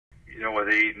with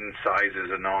Aiden, size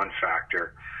is a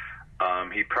non-factor.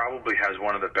 He probably has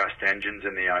one of the best engines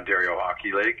in the Ontario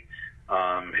Hockey League.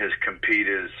 His compete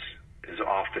is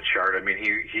off the chart. I mean,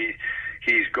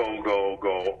 he's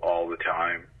go all the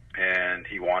time, and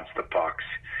he wants the pucks.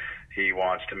 He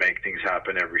wants to make things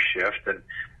happen every shift,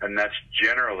 and that's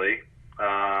generally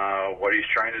what he's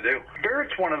trying to do.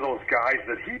 Barrett's one of those guys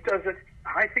that he does it.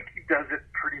 I think he does it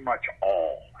pretty much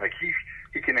all. Like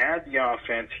he can add the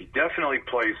offense. He definitely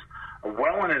plays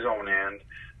well in his own end.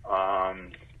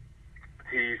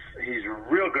 He's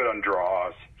real good on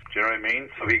draws. Do you know what I mean?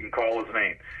 So he can call his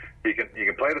name. He can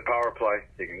play the power play.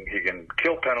 He can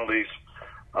kill penalties.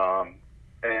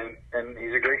 And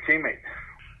he's a great teammate.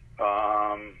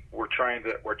 We're trying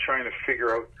to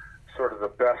figure out sort of the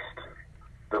best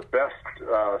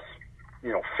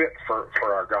fit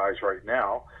for our guys right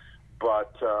now.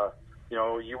 But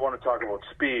you want to talk about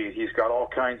speed. He's got all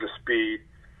kinds of speed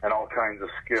and all kinds of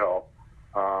skill.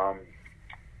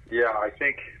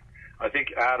 I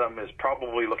think Adam is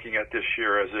probably looking at this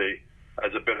year as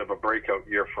a bit of a breakout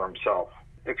year for himself.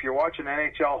 If you're watching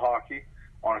NHL hockey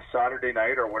on a Saturday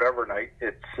night or whatever night,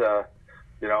 it's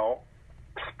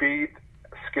speed,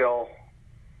 skill,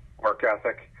 work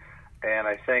ethic, and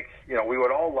I think we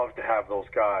would all love to have those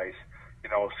guys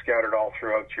scattered all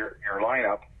throughout your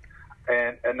lineup,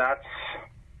 and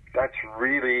that's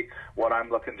really what I'm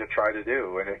looking to try to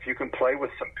do. And if you can play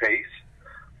with some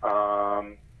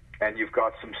pace, and you've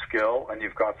got some skill and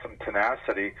you've got some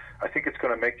tenacity, I think it's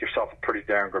going to make yourself a pretty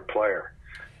darn good player.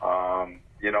 And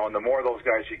the more of those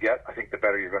guys you get, I think the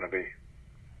better you're going to be.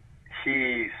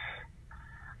 He's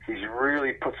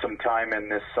really put some time in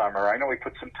this summer. I know he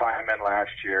put some time in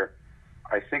last year.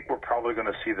 I think we're probably going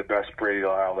to see the best Brady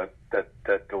Lyle that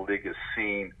the league has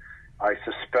seen. I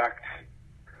suspect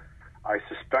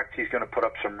he's going to put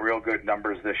up some real good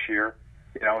numbers this year.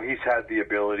 He's had the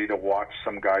ability to watch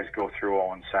some guys go through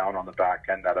Owen Sound on the back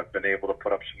end that have been able to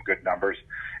put up some good numbers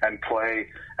and play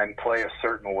a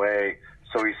certain way.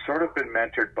 So he's sort of been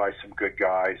mentored by some good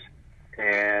guys,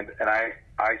 and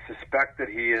I suspect that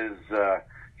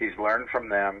he's learned from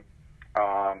them.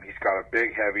 He's got a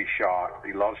big, heavy shot.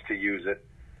 He loves to use it.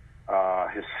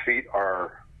 His feet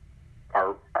are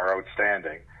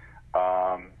outstanding,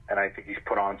 and I think he's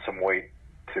put on some weight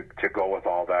to go with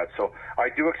all that. So I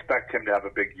do expect him to have a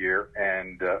big year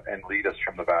and lead us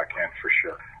from the back end for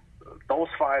sure. Those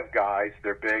five guys,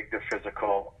 they're big, they're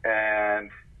physical, and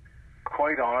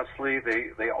quite honestly,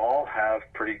 they all have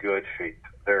pretty good feet.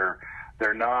 They're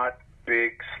not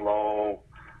big, slow,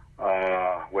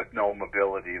 with no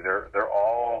mobility. They're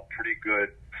all pretty good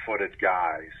footed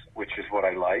guys, which is what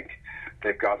I like.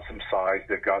 They've got some size,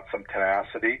 they've got some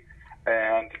tenacity,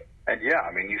 and yeah,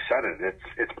 I mean, you said it.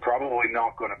 It's probably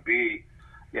not going to be,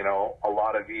 a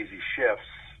lot of easy shifts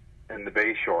in the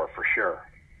Bayshore for sure.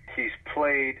 He's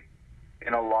played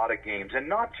in a lot of games, and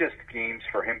not just games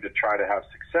for him to try to have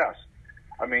success.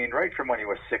 I mean, right from when he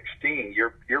was 16,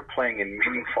 you're playing in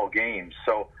meaningful games.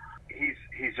 So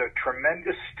he's a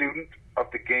tremendous student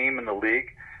of the game in the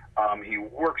league. He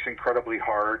works incredibly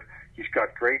hard. He's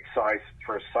got great size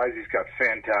for his size. He's got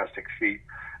fantastic feet.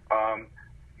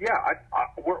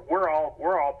 We're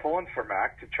all pulling for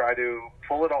Mac to try to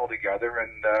pull it all together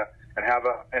and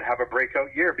have a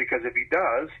breakout year, because if he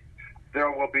does,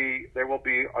 there will be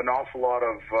an awful lot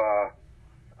of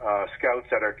scouts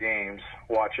at our games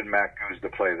watching Mac Goose to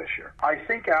play this year. I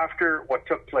think after what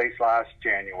took place last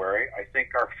January, I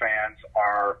think our fans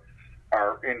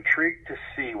are intrigued to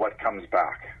see what comes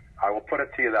back. I will put it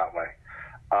to you that way.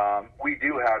 We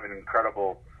do have an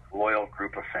incredible loyal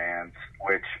group of fans,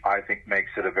 which I think makes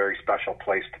it a very special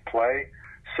place to play.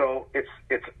 So it's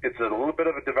a little bit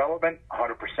of a development,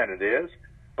 100% it is,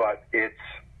 but it's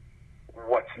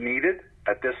what's needed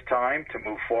at this time to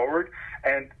move forward.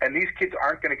 And these kids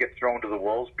aren't going to get thrown to the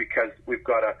wolves, because we've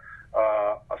got a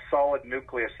solid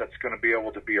nucleus that's going to be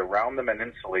able to be around them and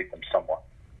insulate them somewhat.